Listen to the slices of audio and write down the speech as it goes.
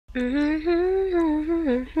I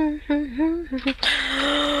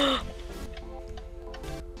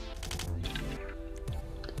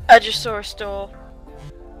just saw a store,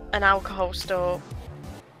 an alcohol store.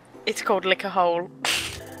 It's called Liquor Hole.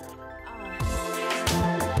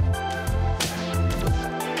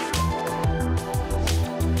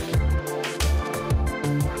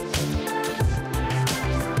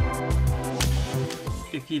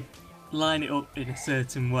 If you line it up in a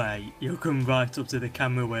certain way, you'll come right up to the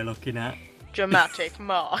camera we're looking at. Dramatic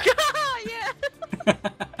Mark. Yeah.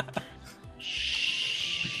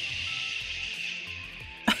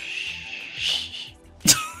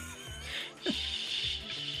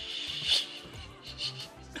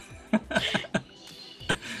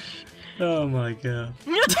 Oh my god.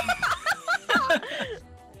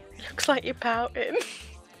 Looks like you're pouting.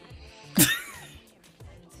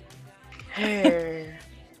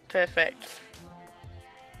 Perfect.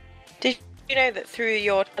 Did you know that through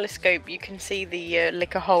your telescope you can see the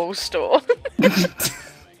Liquor Hole store?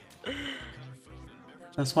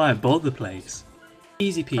 That's why I bought the place.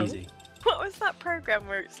 Easy peasy. Oh. What was that program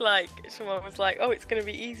where it's like, someone was like, oh, it's going to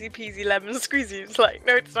be easy peasy lemon squeezy. It's like,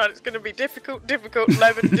 no, it's not. It's going to be difficult,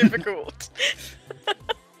 lemon, difficult.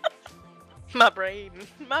 My brain.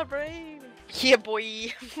 Yeah,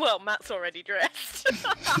 boy. Well, Matt's already dressed.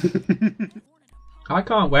 I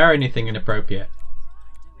can't wear anything inappropriate.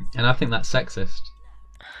 And I think that's sexist.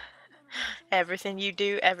 Everything you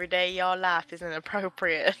do every day of your life is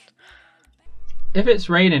inappropriate. If it's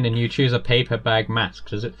raining and you choose a paper bag mask,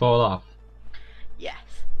 does it fall off? Yes.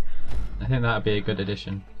 I think that would be a good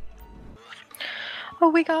addition. Oh,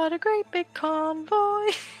 we got a great big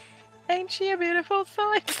convoy. Ain't she a beautiful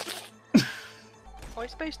sight? I'm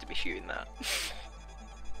supposed to be shooting that.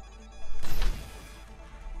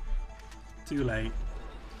 Too late.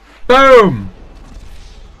 Boom!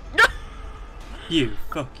 You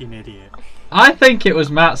fucking idiot. I think it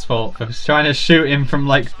was Matt's fault for trying to shoot him from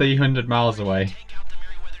like 300 miles away.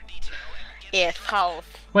 Yes, how?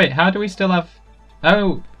 Wait, how do we still have...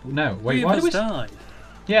 Oh, no. Wait, why do we... died.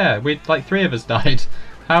 Yeah, like 3 of us died.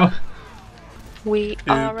 How... We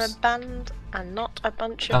are a band and not a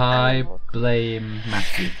bunch of I animals. blame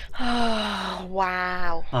Matthew. Oh,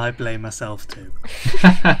 wow. I blame myself too.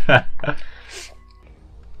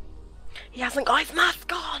 He hasn't got his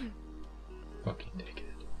mask on! Fucking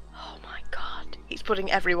dickhead. Oh my god. He's putting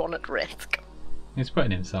everyone at risk. He's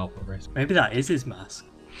putting himself at risk. Maybe that is his mask.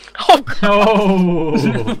 Oh god!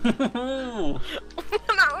 Oh!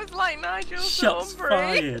 That was like Nigel Shots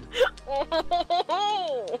Thornberry. fired.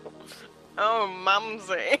 Oh,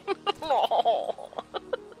 Mumsy.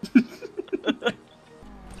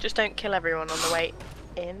 Just don't kill everyone on the way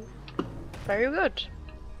in. Very good.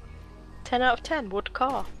 10 out of 10, wood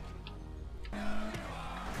car.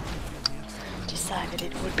 Decided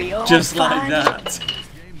it would be all Just fine. like that.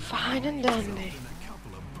 Fine and dandy.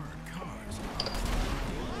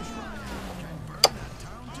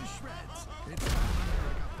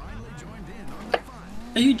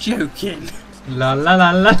 Are you joking? La la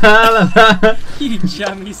la la la la. You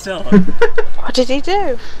jammy son. What did he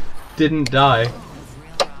do? Didn't die.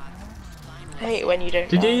 I hate when you don't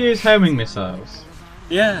Did you die. use homing missiles?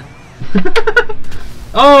 Yeah.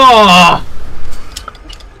 Oh!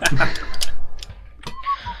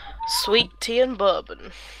 Sweet tea and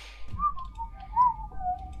bourbon.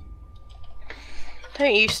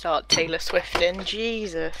 Don't you start Taylor Swifting,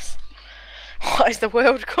 Jesus. What is the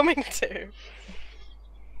world coming to?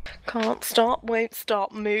 Can't stop, won't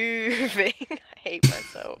stop moving. I hate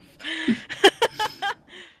myself.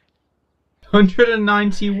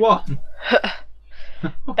 191.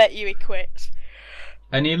 Bet you he quits.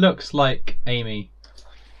 And he looks like Amy.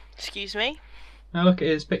 Excuse me? Now look at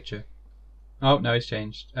his picture. Oh, no, he's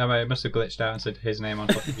changed. It must have glitched out and said his name on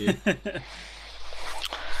top of you.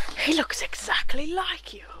 He looks exactly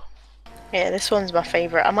like you. Yeah, this one's my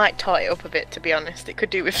favourite. I might tie it up a bit, to be honest. It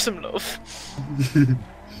could do with some love.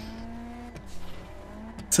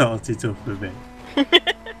 Tart it up a bit.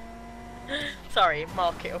 Sorry,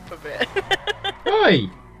 mark it up a bit. Oi!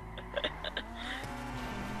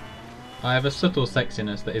 I have a subtle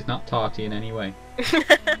sexiness that is not tarty in any way.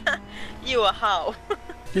 You are how?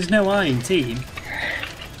 There's no I in team.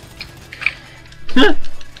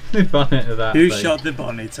 The bonnet of that Who thing. shot the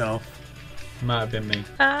bonnet off? Might have been me.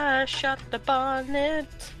 I shot the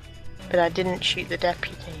bonnet, but I didn't shoot the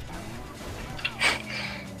deputy.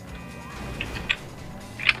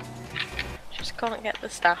 Just can't get the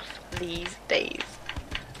staff these days.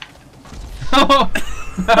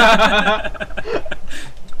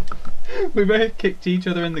 We both kicked each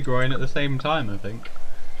other in the groin at the same time, I think.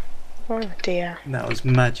 Oh dear. That was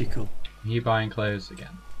magical. Are you buying clothes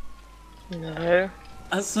again? No.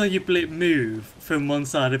 I saw your blip move from one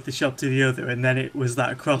side of the shop to the other, and then it was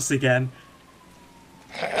that cross again.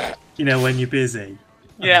 You know, when you're busy.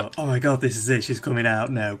 Yep. Oh my god, this is it. She's coming out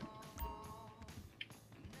now.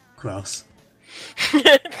 Cross.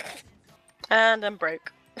 And I'm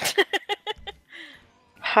broke.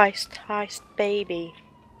 Heist, baby.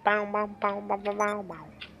 Bow, bow, bow, bow, bow, bow, bow.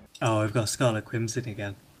 Oh, I've got Scarlet Crimson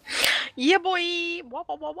again. Yeah, boy! Wah,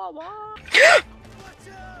 wah, wah, wah, wah.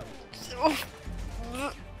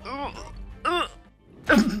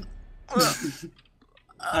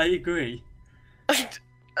 I agree.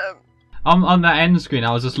 On that end screen,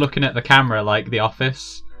 I was just looking at the camera like The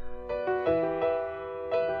Office.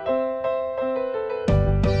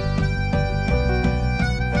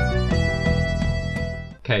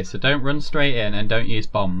 Okay, so don't run straight in and don't use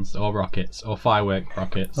bombs or rockets or firework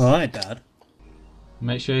rockets. Alright, Dad.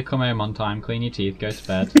 Make sure you come home on time, clean your teeth, go to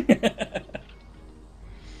bed.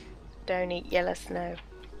 Don't eat yellow snow.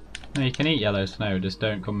 No, you can eat yellow snow, just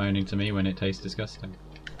don't come moaning to me when it tastes disgusting.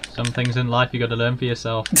 Some things in life you gotta learn for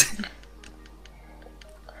yourself.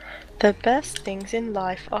 The best things in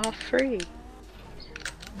life are free,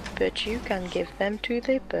 but you can give them to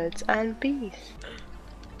the birds and bees.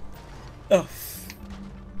 Oh.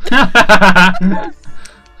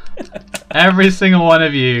 Every single one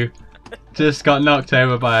of you just got knocked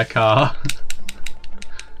over by a car.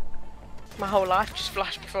 My whole life just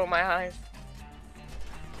flashed before my eyes.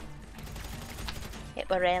 It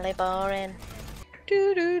were really boring.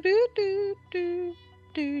 Do do do do do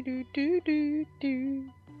do do do do do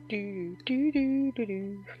do do do do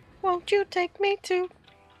do. Won't you take me to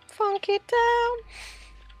Funky Town?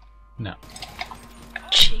 No.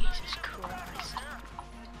 Jesus Christ.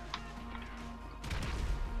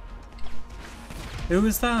 Who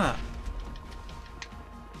was that?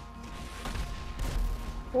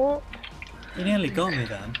 What? You nearly got me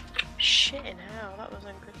then. Shitting hell, that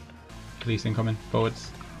wasn't good. Police incoming,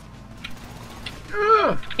 forwards.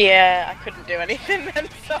 Yeah, I couldn't do anything then,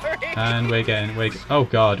 sorry. And oh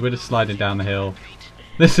god, we're just sliding down the hill.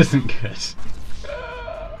 This isn't good.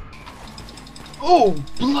 Oh,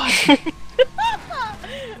 blood! That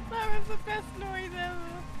was the best noise ever.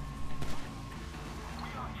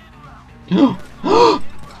 Oh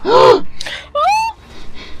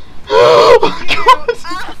my god!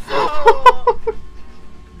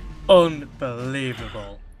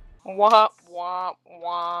 Unbelievable. Wah, wah,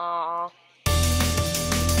 wah.